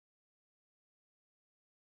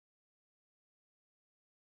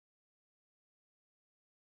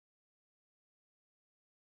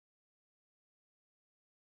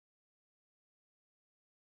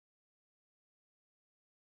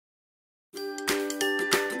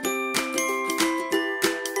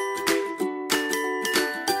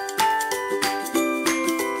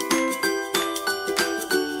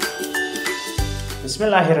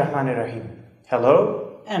Bismillahirrahmanirrahim.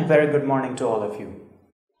 Hello and very good morning to all of you.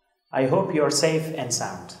 I hope you are safe and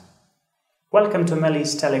sound. Welcome to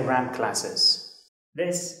Melly's Telegram classes.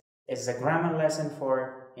 This is the grammar lesson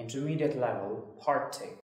for intermediate level part 2.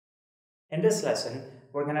 In this lesson,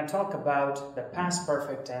 we're going to talk about the past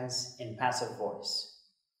perfect tense in passive voice.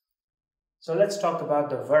 So let's talk about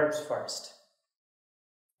the verbs first.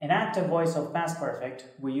 In active voice of past perfect,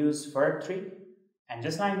 we use verb 3. And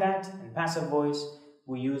just like that, in passive voice,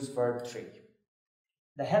 we use verb 3.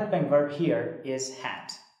 The helping verb here is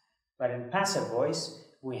had, but in passive voice,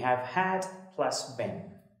 we have had plus been.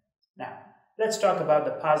 Now, let's talk about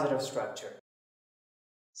the positive structure.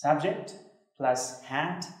 Subject plus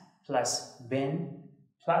had plus been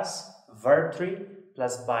plus verb 3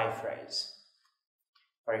 plus by phrase.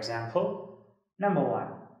 For example, number 1,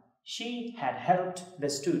 she had helped the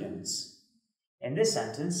students. In this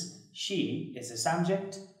sentence, she is the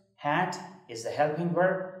subject, had is the helping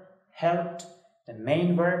verb, helped the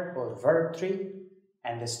main verb or verb 3,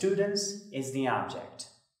 and the students is the object.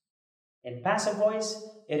 In passive voice,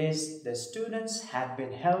 it is the students had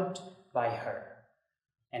been helped by her.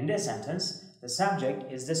 In this sentence, the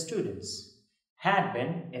subject is the students, had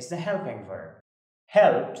been is the helping verb,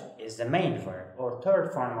 helped is the main verb or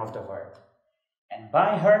third form of the verb, and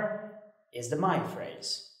by her is the by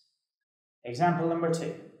phrase. Example number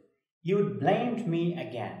 2. You'd blamed me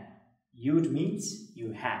again. You'd means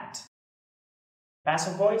you had.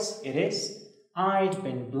 Passive voice, it is I'd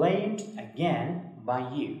been blamed again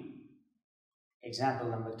by you. Example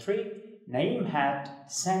number 3. Naeem had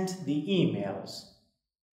sent the emails.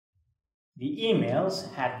 The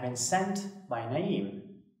emails had been sent by Naeem.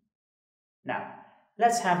 Now,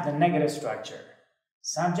 let's have the negative structure.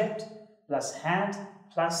 Subject plus had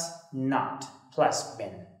plus not plus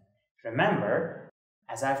been. Remember,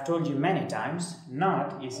 as I've told you many times,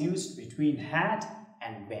 not is used between had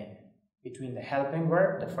and been, between the helping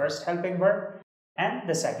verb, the first helping verb, and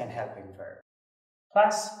the second helping verb,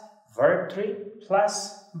 plus verb 3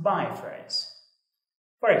 plus by phrase.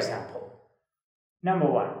 For example,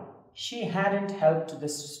 number 1, she hadn't helped the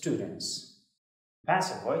students.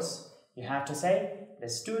 Passive voice, you have to say, the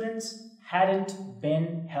students hadn't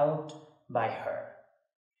been helped by her.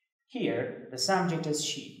 Here, the subject is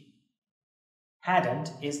she.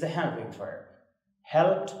 Hadn't is the helping verb.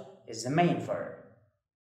 Helped is the main verb.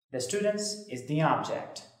 The students is the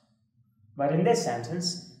object. But in this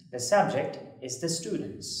sentence, the subject is the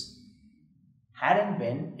students. Hadn't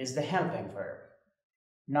been is the helping verb.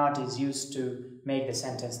 Not is used to make the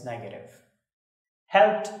sentence negative.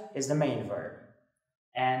 Helped is the main verb.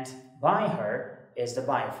 And by her is the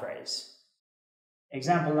by phrase.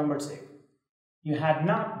 Example number 2. You had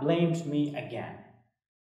not blamed me again.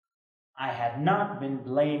 I had not been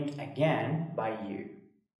blamed again by you.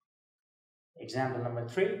 Example number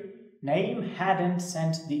 3. Naeem hadn't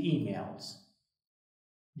sent the emails.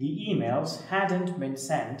 The emails hadn't been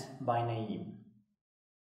sent by Naeem.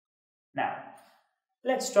 Now,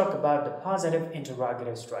 let's talk about the positive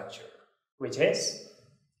interrogative structure, which is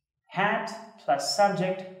had plus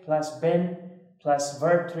subject plus been plus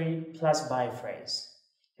verb 3 plus by phrase.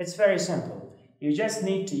 It's very simple. You just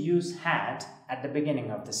need to use had at the beginning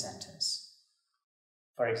of the sentence.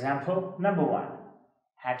 For example, number 1,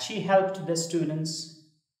 had she helped the students?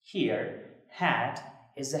 Here, had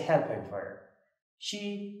is the helping verb.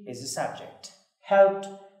 She is the subject. Helped,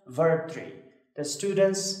 verb 3. The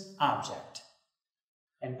students, object.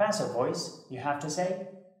 In passive voice, you have to say,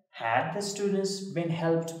 had the students been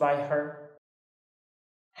helped by her?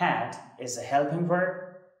 Had is the helping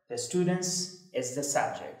verb. The students is the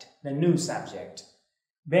subject, the new subject.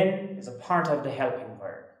 Been is a part of the helping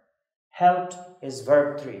verb. Helped is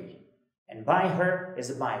verb 3. And by her is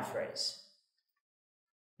a by phrase.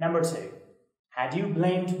 Number 2. Had you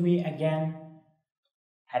blamed me again?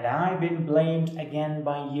 Had I been blamed again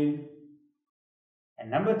by you? And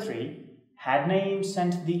number 3. Had Naeem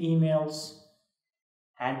sent the emails?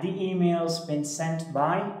 Had the emails been sent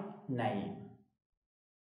by Naeem?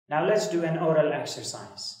 Now let's do an oral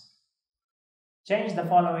exercise. Change the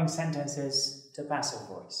following sentences to passive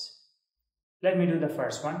voice. Let me do the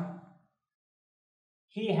first one.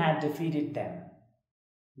 He had defeated them.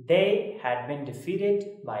 They had been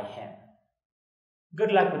defeated by him.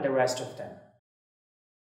 Good luck with the rest of them.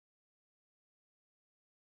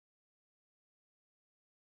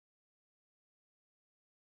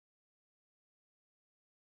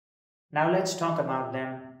 Now let's talk about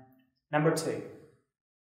them. Number 2.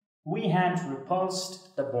 We had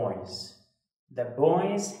repulsed the boys. The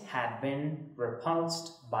boys had been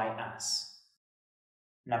repulsed by us.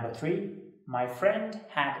 Number 3. My friend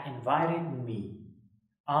had invited me.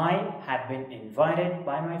 I had been invited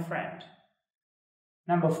by my friend.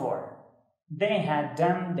 Number 4. They had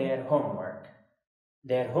done their homework.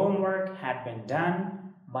 Their homework had been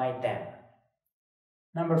done by them.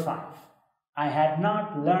 Number 5. I had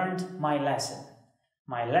not learned my lesson.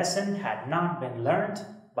 My lesson had not been learned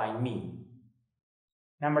by me.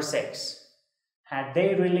 Number 6. Had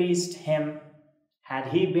they released him? Had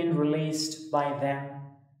he been released by them?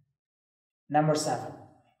 Number 7.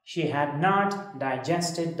 She had not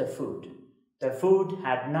digested the food. The food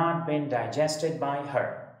had not been digested by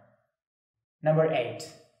her. Number 8.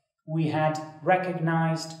 We had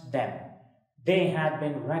recognized them. They had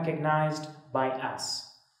been recognized by us.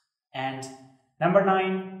 And number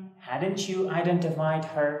 9. Hadn't you identified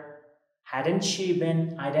her? Hadn't she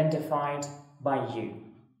been identified by you?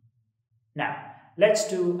 Now, let's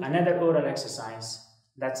do another oral exercise.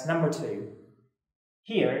 That's number 2.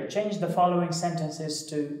 Here, change the following sentences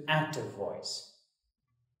to active voice.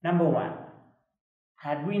 Number 1.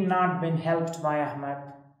 Had we not been helped by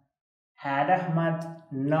Ahmad? Had Ahmad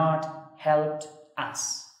not helped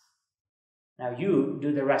us? Now you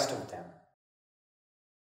do the rest of them.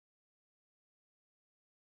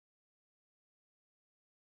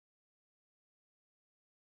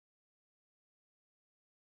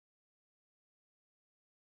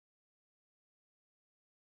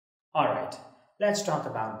 Alright, let's talk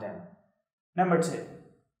about them. Number 2.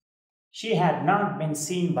 She had not been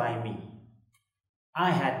seen by me.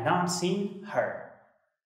 I had not seen her.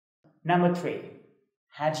 Number 3.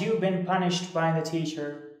 Had you been punished by the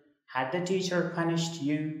teacher? Had the teacher punished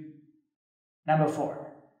you? Number 4.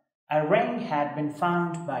 A ring had been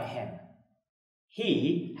found by him.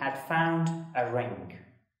 He had found a ring.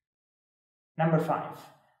 Number 5.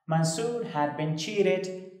 Mansoor had been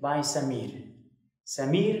cheated by Samir.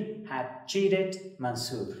 Samir had cheated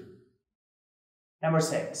Mansoor. Number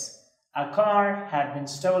 6. A car had been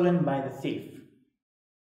stolen by the thief.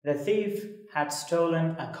 The thief had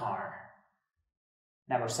stolen a car.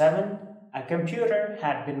 Number 7. A computer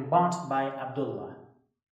had been bought by Abdullah.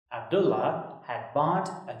 Abdullah had bought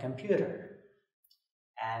a computer.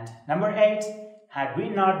 And number 8. Had we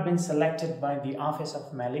not been selected by the office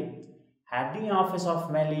of Melly? Had the office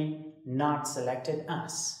of Melly not selected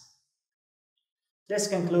us? This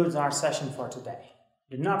concludes our session for today.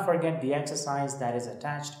 Do not forget the exercise that is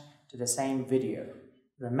attached to the same video.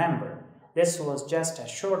 Remember, this was just a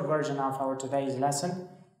short version of our today's lesson,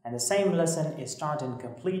 and the same lesson is taught in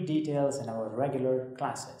complete details in our regular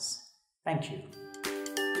classes. Thank you.